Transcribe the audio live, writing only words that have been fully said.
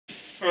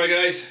Alright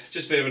guys,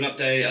 just a bit of an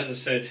update. As I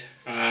said,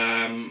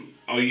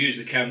 I'll use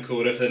the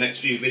camcorder for the next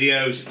few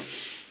videos.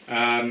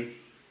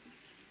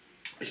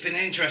 It's been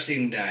an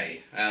interesting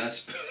day,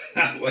 let's put it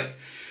that way.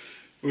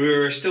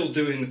 We're still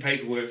doing the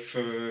paperwork for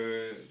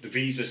the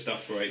visa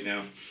stuff right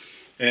now.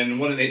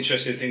 And one of the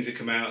interesting things that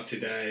come out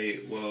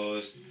today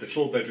was the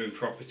 4-bedroom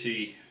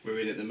property we're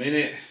in at the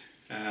minute,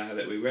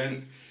 that we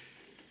rent.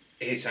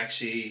 It's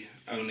actually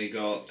only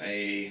got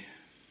a,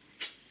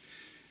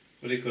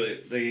 what do you call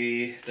it,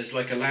 there's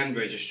like a land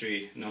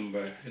registry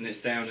number, and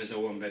it's down as a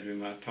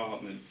 1-bedroom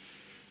apartment.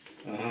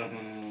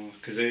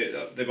 Because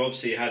they've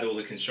obviously had all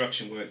the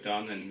construction work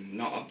done and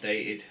not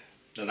updated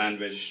the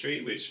land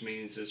registry, which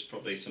means there's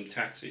probably some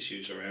tax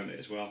issues around it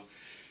as well.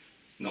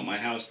 Not my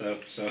house though,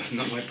 so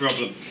not my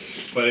problem.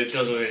 But it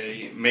does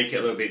make it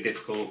a little bit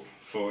difficult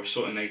for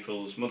sorting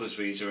April's mother's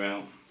visa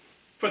out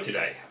for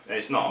today.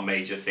 It's not a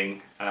major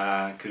thing,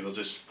 because we'll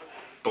just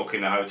book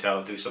in a hotel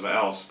and do something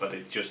else, but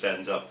it just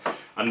ends up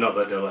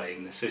another delay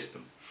in the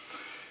system.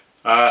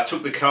 I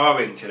took the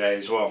car in today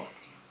as well,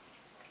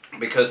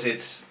 because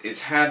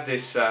it's had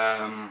this,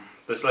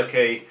 there's like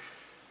a,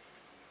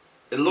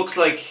 it looks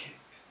like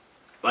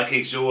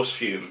exhaust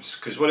fumes,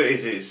 because what it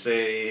is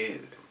a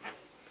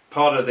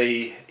part of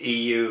the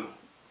EU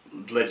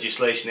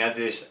legislation. They had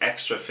this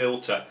extra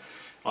filter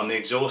on the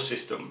exhaust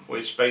system,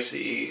 which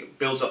basically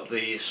builds up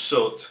the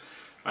soot,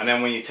 and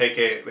then when you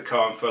take the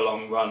car in for a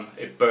long run,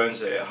 it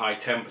burns it at high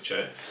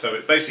temperature. So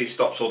it basically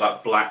stops all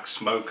that black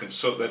smoke and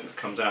soot that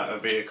comes out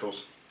of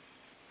vehicles.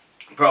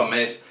 The problem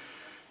is,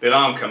 the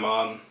alarm came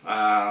on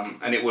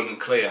and it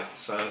wouldn't clear,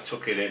 so I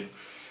took it in.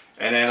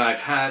 And then I've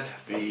had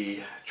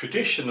the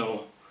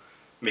traditional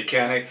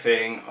mechanic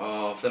thing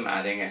of them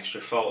adding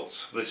extra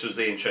faults. This was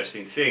the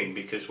interesting thing,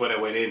 because when I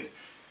went in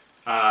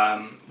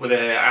with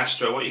the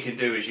Astra, what you can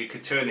do is you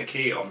can turn the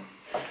key on,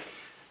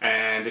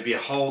 and if you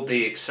hold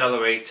the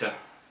accelerator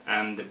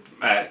and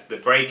the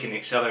brake and the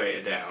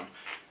accelerator down,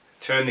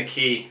 turn the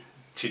key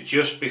to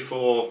just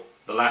before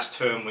the last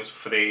turn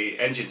for the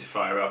engine to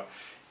fire up,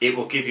 it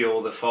will give you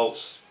all the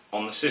faults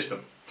on the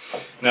system.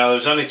 Now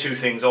there's only two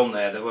things on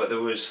there.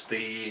 There was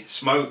the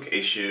smoke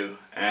issue,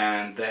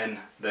 and then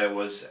there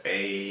was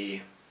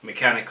a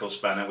mechanical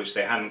spanner which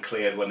they hadn't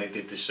cleared when they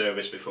did the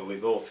service before we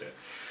bought it.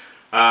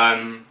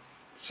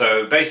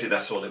 So basically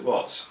that's all it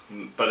was.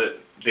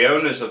 But the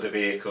owners of the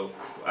vehicle,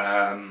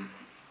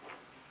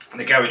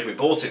 the garage we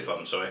bought it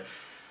from, sorry,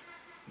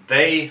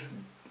 they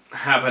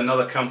have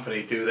another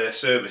company do their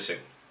servicing,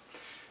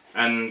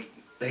 and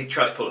they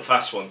tried to put a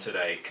fast one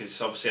today,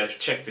 because obviously I've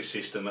checked the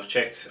system,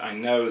 I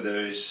know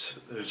there's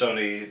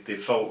only the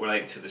fault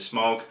related to the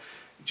smog.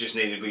 It just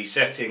needed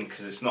resetting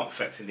because it's not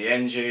affecting the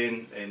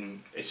engine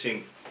and it's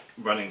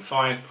running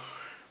fine.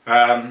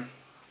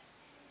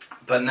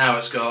 But now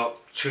it's got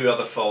two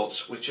other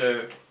faults, which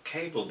are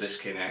cable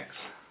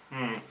disconnects.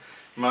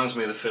 Reminds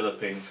me of the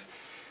Philippines.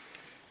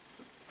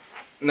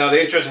 Now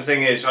the interesting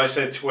thing is, I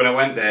said when I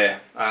went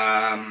there,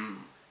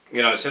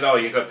 you know, I said, oh,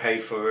 you got to pay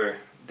for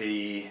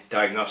the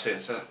diagnostic. I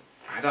said,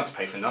 I don't have to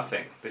pay for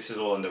nothing. This is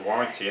all under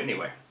warranty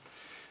anyway.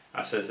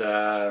 I says,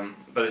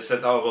 but it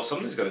said, oh well,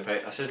 somebody's got to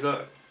pay. I said,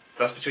 look,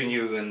 that's between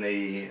you and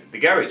the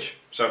garage.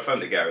 So I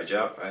phoned the garage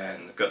up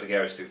and got the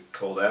garage to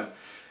call them.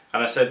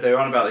 And I said, they're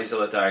on about these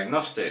other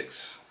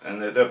diagnostics,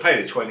 and they'll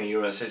pay the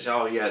 €20. I says,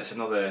 oh yeah, it's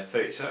another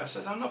 30. I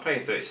says, I'm not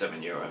paying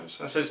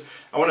 €37. I says,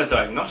 I want a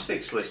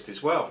diagnostics list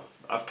as well.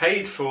 I've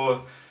paid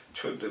for,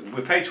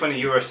 we paid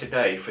 €20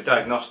 today for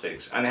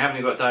diagnostics, and they haven't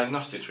even got a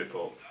diagnostics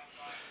report.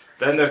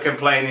 Then they're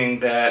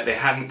complaining that they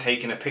hadn't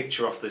taken a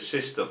picture of the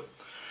system.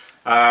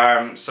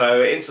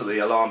 So instantly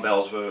alarm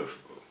bells were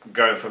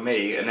going for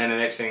me, and then the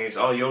next thing is,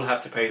 oh, you'll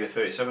have to pay the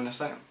 37. I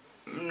said,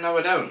 no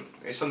I don't,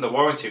 it's under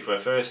warranty for a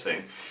first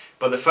thing.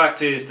 But the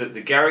fact is that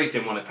the garage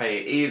didn't want to pay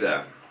it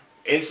either.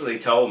 Instantly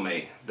told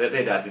me that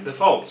they'd added the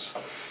faults,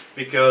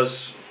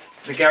 because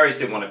the garage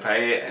didn't want to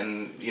pay it,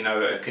 and you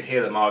know, I could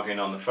hear them arguing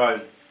on the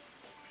phone.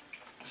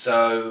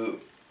 So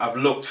I've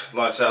looked,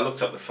 like I said, I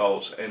looked up the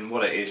faults, and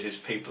what it is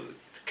people,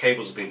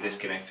 cables have been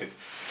disconnected.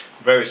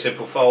 Very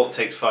simple fault,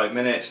 takes 5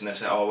 minutes, and they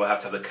say, oh, we'll have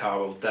to have the car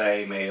all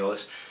day, all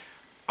this.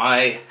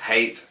 I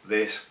hate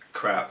this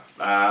crap.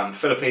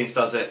 Philippines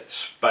does it,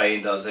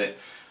 Spain does it.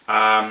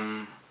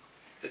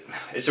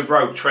 It's a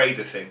rogue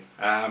trader thing.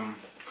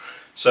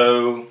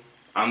 So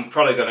I'm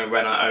probably going to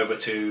run it over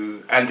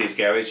to Andy's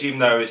garage. Even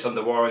though it's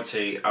under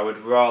warranty, I would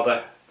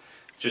rather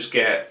just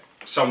get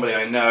somebody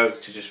I know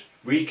to just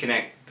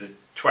reconnect the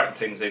twat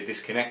things they've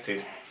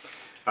disconnected,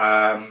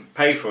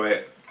 pay for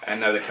it, and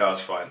know the car's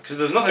fine. Because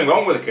there's nothing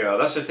wrong with the car,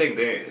 that's the thing.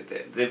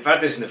 They've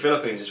had this in the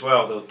Philippines as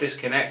well. They'll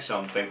disconnect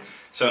something,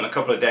 so in a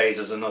couple of days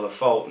there's another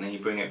fault, and then you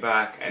bring it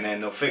back, and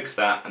then they'll fix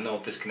that, and they'll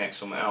disconnect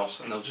something else,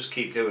 and they'll just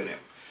keep doing it.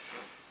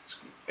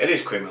 It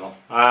is criminal.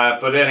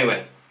 But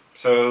anyway,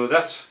 so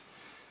that's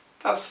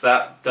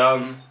that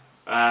done.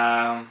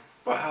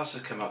 What else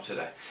has come up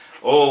today?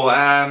 Oh,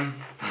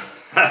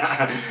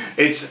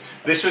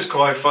 this was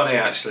quite funny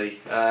actually.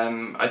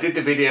 I did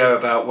the video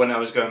about when I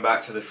was going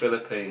back to the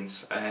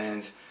Philippines,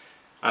 and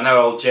I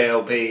know old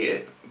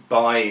JLB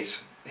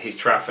buys his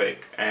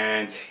traffic,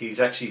 and he's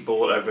actually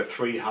bought over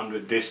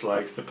 300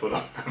 dislikes to put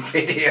on that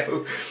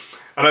video.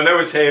 And I know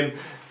it's him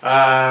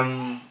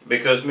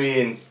because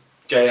me and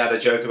Jay had a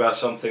joke about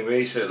something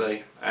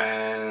recently,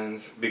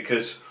 and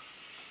because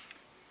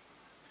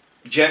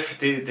Jeff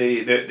did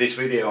this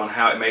video on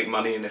how to make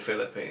money in the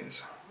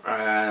Philippines,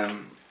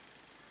 and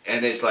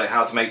it's like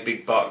how to make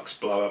big bucks,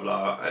 blah blah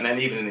blah. And then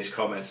even in his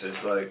comments,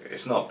 it's like,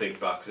 it's not big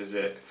bucks, is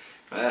it?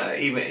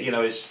 Even, you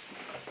know, it's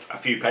a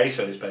few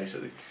pesos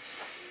basically.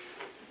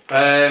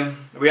 The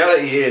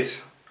reality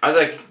is, as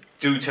I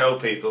do tell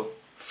people,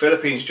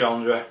 Philippines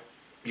genre,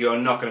 you're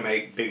not going to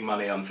make big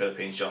money on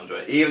Philippines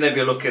genre. Even if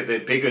you look at the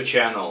bigger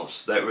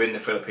channels that were in the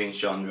Philippines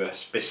genre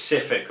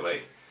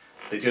specifically,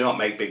 they do not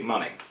make big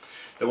money.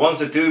 The ones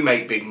that do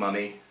make big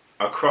money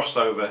are crossed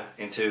over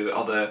into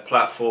other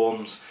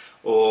platforms,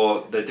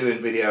 or they're doing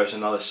videos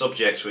on other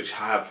subjects which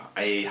have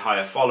a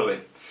higher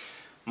following.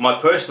 My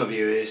personal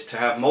view is to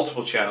have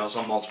multiple channels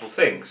on multiple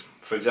things.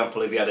 For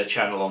example, if you had a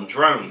channel on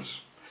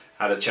drones,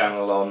 had a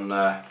channel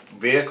on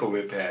vehicle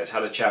repairs,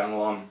 had a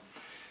channel on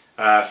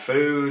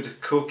food,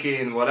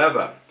 cooking,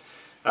 whatever.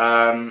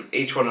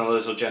 Each one of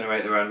those will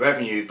generate their own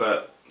revenue,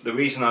 but the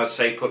reason I would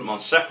say put them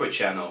on separate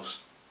channels,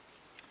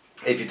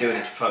 if you're doing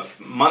this for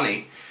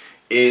money,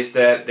 is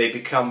that they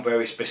become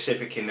very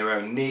specific in their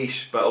own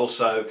niche, but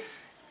also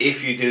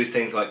if you do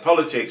things like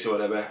politics or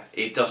whatever,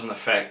 it doesn't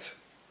affect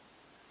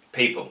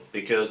people,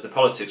 because the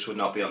politics would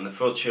not be on the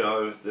food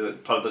show, the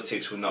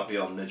politics would not be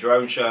on the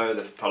drone show,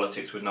 the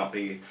politics would not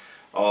be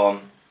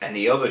on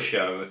any other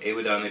show. It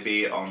would only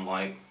be on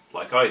like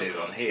I do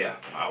on here.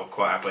 I will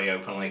quite happily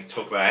openly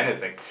talk about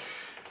anything.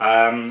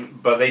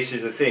 But this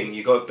is the thing,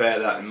 you've got to bear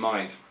that in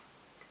mind.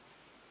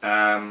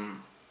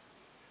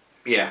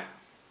 Yeah,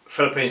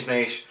 Philippines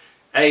niche,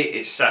 A,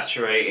 it's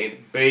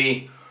saturated,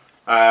 B,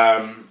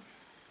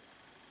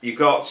 you've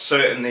got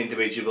certain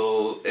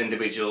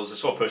individuals, the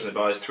sort of person that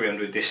buys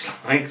 300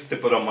 dislikes to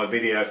put on my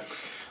video,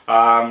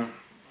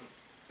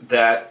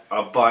 that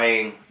are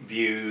buying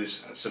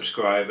views,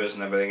 subscribers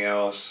and everything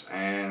else,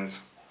 and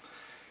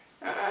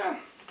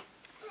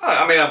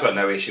I mean, I've got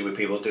no issue with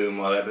people doing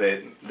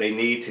whatever they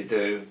need to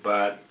do,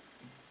 but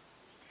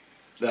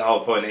the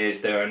whole point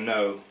is there are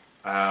no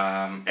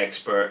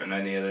expert in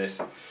any of this.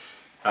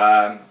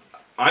 I'm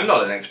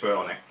not an expert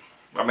on it.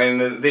 I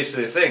mean, this is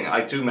the thing,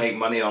 I do make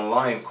money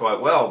online quite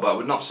well, but I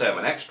would not say I'm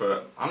an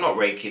expert. I'm not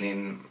raking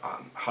in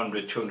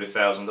 $100,000,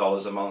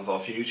 $200,000 a month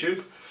off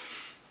YouTube.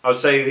 I would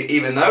say that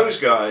even those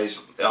guys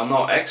are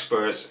not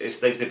experts, it's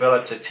they've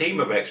developed a team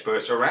of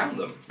experts around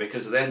them,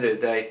 because at the end of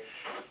the day,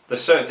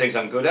 there's certain things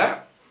I'm good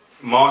at.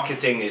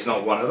 Marketing is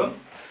not one of them.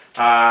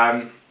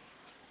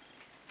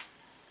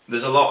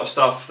 There's a lot of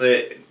stuff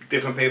that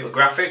different people,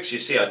 graphics, you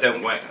see, I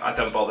don't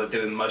bother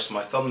doing most of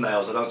my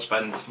thumbnails. I don't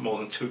spend more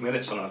than 2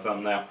 minutes on a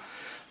thumbnail.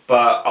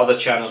 But other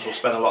channels will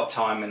spend a lot of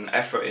time and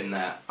effort in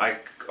there.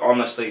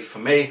 Honestly, for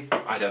me,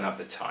 I don't have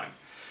the time.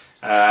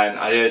 And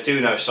I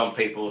do know some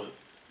people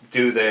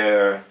do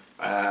their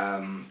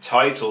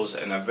titles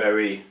in a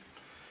very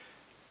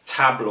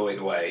tabloid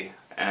way,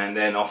 and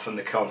then often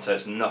the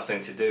content's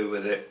nothing to do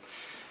with it.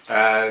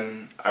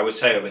 I would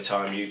say over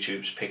time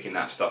YouTube's picking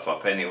that stuff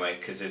up anyway,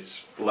 because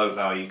it's low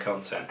value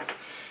content.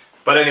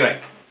 But anyway,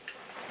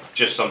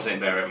 just something to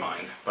bear in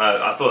mind.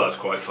 But I thought that was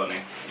quite funny.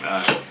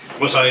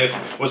 Was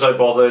I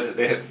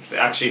bothered?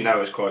 Actually,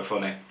 no, it's quite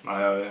funny.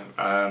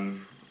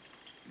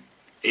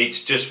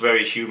 It's just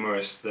very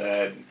humorous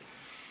that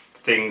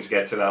things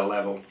get to that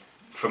level.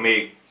 For me,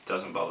 it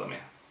doesn't bother me.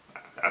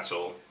 That's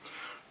all.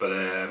 But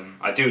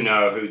I do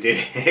know who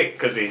did it,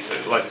 because he's,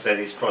 like I said,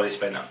 he's probably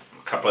spent a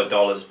couple of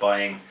dollars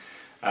buying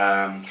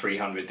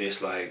 300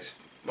 dislikes.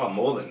 Well,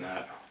 more than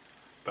that.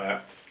 But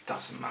it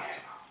doesn't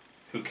matter.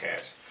 Who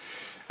cares?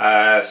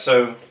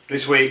 So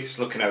this week is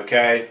looking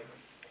okay.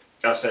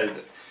 I said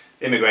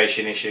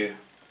immigration issue,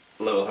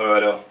 little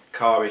hurdle.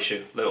 Car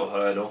issue, little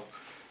hurdle.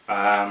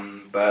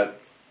 But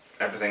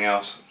everything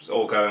else is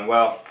all going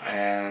well.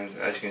 And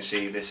as you can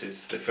see, this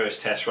is the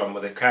first test run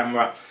with the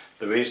camera.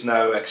 There is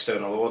no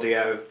external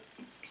audio,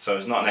 so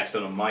it's not an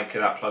external mic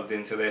that plugged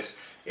into this.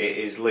 It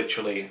is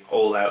literally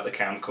all out the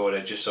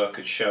camcorder, just so I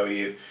could show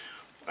you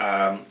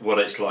what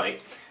it's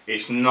like.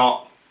 It's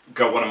not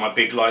got one of my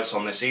big lights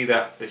on this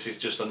either. This is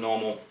just a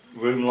normal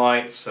room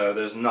light, so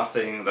there's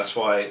nothing. That's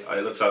why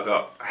it looks like I've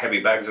got heavy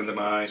bags under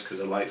my eyes, because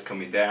the light's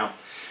coming down.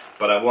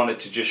 But I wanted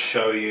to just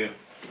show you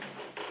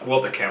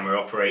what the camera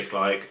operates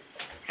like,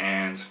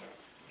 and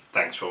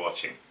thanks for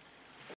watching.